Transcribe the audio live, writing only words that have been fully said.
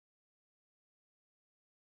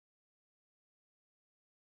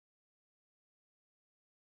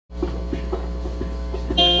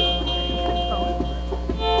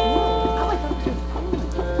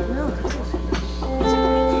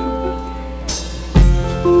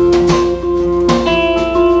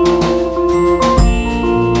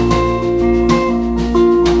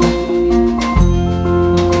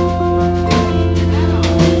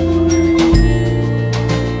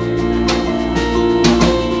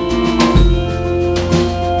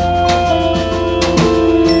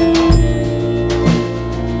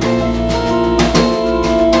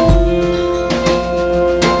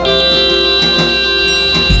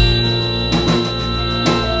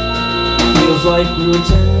Feels like we were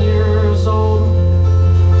 10 years old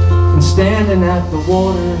and standing at the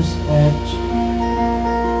water's edge.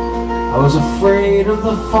 I was afraid of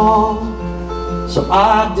the fall, so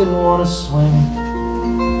I didn't want to swim.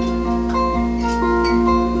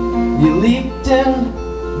 You leaped in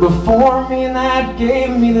before me and that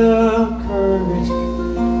gave me the courage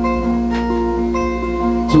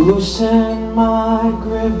to loosen my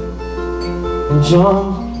grip and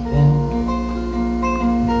jump in.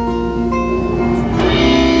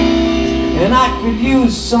 And I could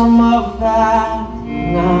use some of that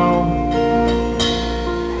now.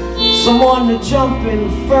 Someone to jump in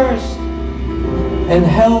first and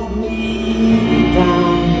help me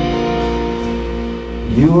down.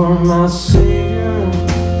 You are my savior,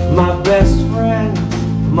 my best friend,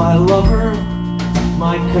 my lover,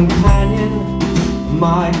 my companion,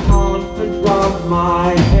 my confidant,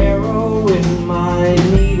 my heroine, my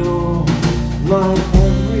needle, my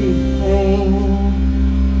everything.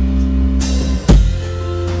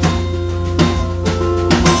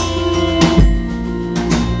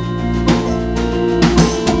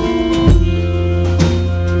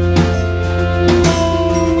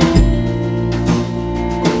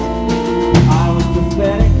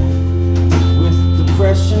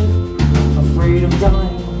 Afraid of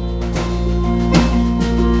dying,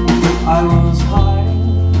 I was hiding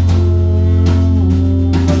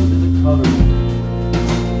under the cover.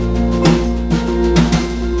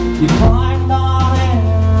 You climbed on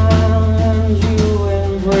and you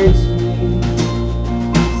embraced me.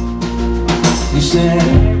 You said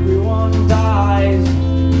everyone dies,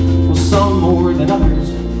 well, some more than others.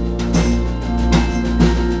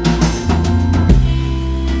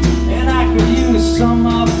 And I could use some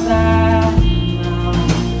of that now.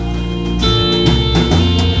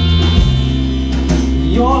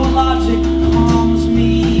 Your logic calms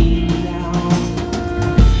me down.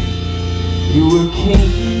 You were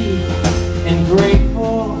kinky and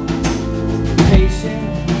grateful, patient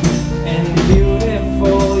and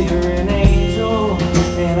beautiful. You're an angel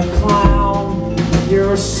and a clown.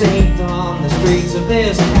 You're a saint on the streets of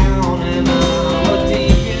this